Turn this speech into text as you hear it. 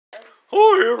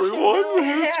Hi everyone,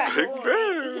 it's Big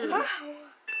Bear.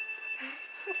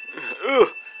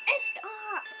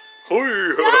 Stop.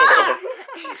 Hi.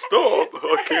 Stop. I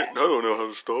don't know how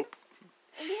to stop.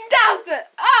 Stop it.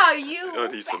 Oh, you. I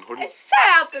need some honey.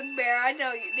 Shut up, Big Bear. I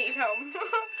know you need home.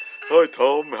 Hi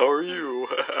Tom, how are you?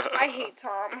 I hate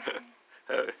Tom.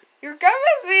 Hey, You're gonna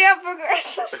mess me up, Big Bear.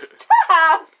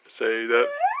 Stop. say that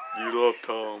you love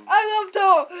Tom. I love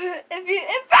Tom. If you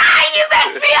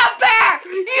messed me up, Bear,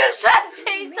 you should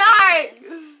say sorry.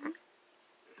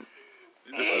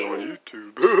 This is on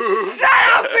YouTube. Shut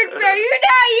up, Big Bear. You're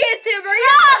not a YouTuber.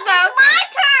 It's my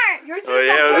turn. You're just Oh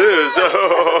yeah, it is. Stop.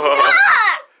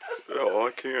 Oh,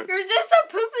 I can't. You're just a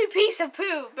poopy piece of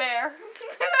poo, Bear.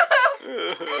 Hey,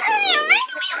 you're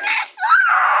making me mess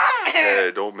up.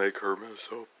 Hey, don't make her mess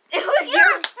up. It was You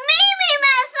your. made me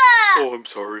mess up. Oh, I'm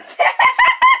sorry.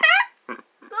 Go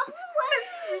away.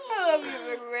 I love you,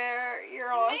 Big Bear.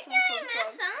 You're You're awesome. making me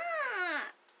mess up.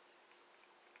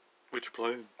 What you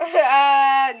playing?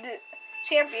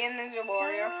 Champion Ninja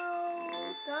Warrior.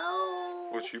 Go.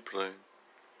 What you playing?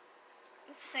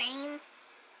 Same.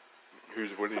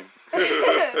 Who's winning?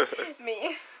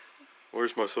 Me.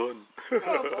 Where's my son?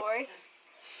 Oh boy.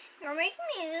 You're making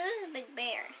me lose, Big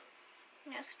Bear.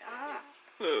 No, stop.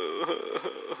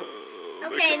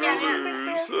 Make Okay, him no.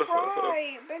 lose.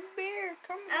 Cry. Big Bear,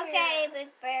 come Okay, here. Big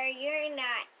Bear, you're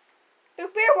not.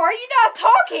 Big Bear, why are you not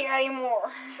talking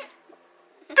anymore?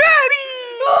 Daddy!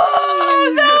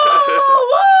 Oh no!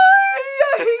 Why? I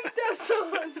hate that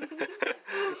son.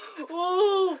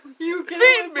 Oh, you can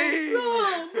Feed me.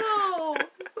 No.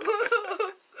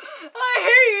 I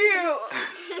hate you.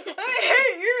 I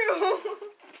hate you.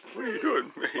 What are you doing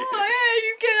to me? Oh, hey,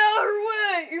 you get out of her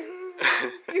way.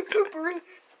 You pooper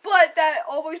butt that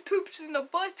always poops in the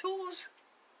buttholes.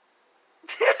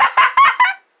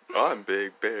 I'm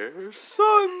Big Bear's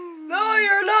son. No,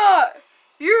 you're not.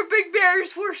 You're Big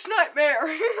Bear's worst nightmare.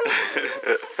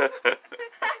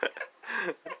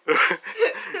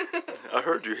 I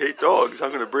heard you hate dogs.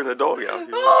 I'm gonna bring a dog out here.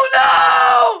 Oh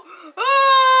no!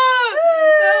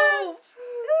 Oh,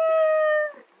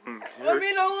 no! I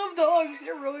mean, I love dogs.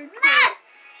 They're really cool.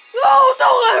 No,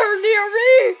 don't let her near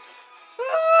me!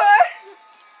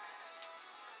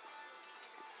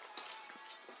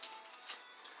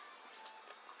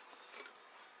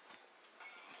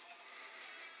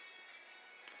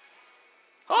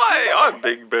 Hi, I'm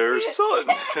Big Bear's son.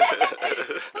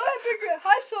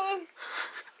 Hi, son.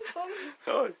 Son.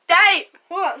 Hi. Daddy!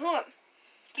 Hold on.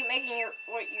 Keep making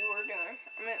what you were doing.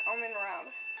 I'm in round.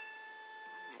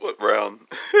 What round?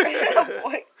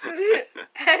 Boy.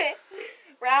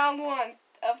 Round 1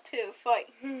 of 2. Fight.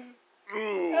 Ooh.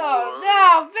 Oh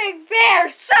no, Big Bear,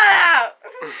 shut up!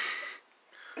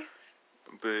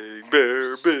 Big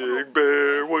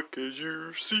Bear, what can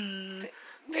you see?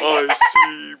 I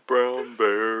see Brown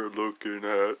Bear looking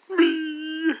at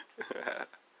me.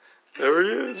 There he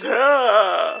is.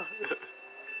 Ah!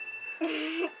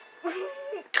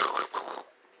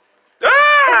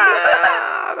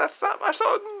 Ah! That's not my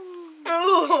son.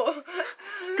 Oh,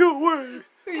 Go away.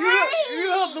 you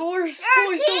have the worst You're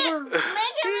voice ever. making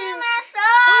me mess up.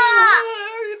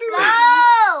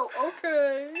 Oh, Go.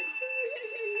 okay.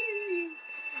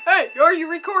 Hey, are you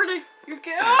recording? You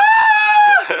can. Ah!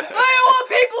 I don't want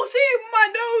people seeing my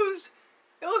nose.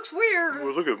 It looks weird.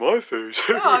 Well, look at my face.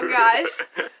 Oh, guys.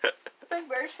 Big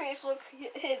Bear's face looks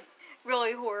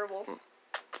really horrible.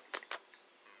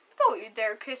 Don't you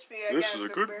dare kiss me again. This is a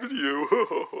Big good Bear. video.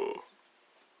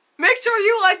 Make sure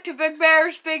you like the Big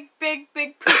Bear's big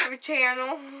pooper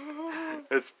channel.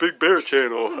 It's Big Bear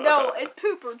channel. No, it's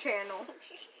pooper channel.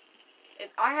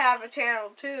 I have a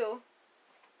channel too.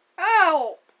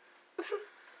 Ow!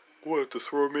 What, have to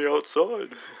throw me outside?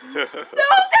 No,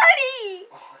 Daddy!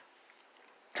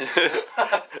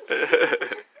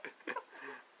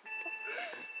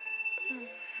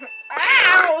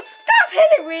 Ow! Stop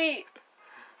hitting me!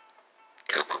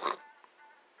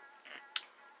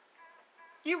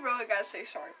 You really gotta say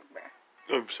sorry, Big Bear.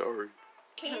 I'm sorry.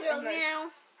 Can you go now?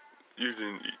 You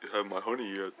didn't have my honey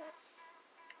yet.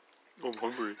 I'm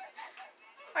hungry.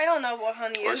 I don't know what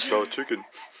honey I is. smell chicken.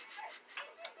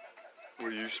 What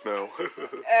do you smell?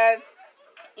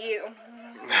 You.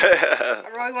 I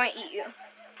really want to eat you.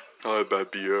 I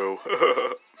bet BO.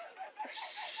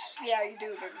 Yeah, you do,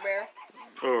 Big Bear.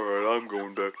 Alright, I'm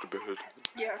going back to bed.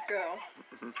 Yeah, go.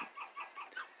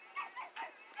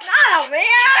 Oh,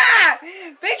 man!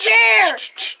 Big Bear!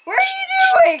 What are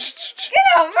you doing? Get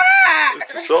off back!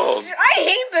 It's a song. I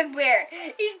hate Big Bear.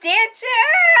 He's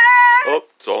dancing. Oh,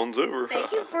 song's over.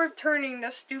 Thank you for turning the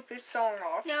stupid song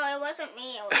off. No, it wasn't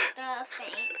me. It was the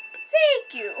thing.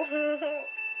 Thank you.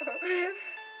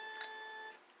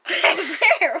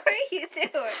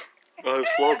 I have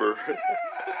slobber.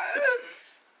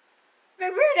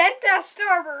 Big Bear, that's not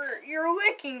slobber. You're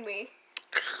licking me.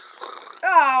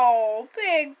 Oh,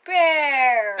 Big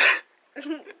Bear.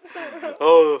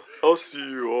 I'll see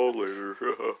you all later.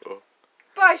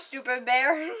 Bye, stupid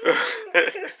bear.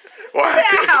 Whack.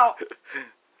 Ow.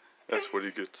 That's what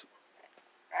he gets.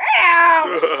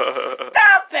 Ow.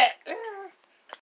 Stop it.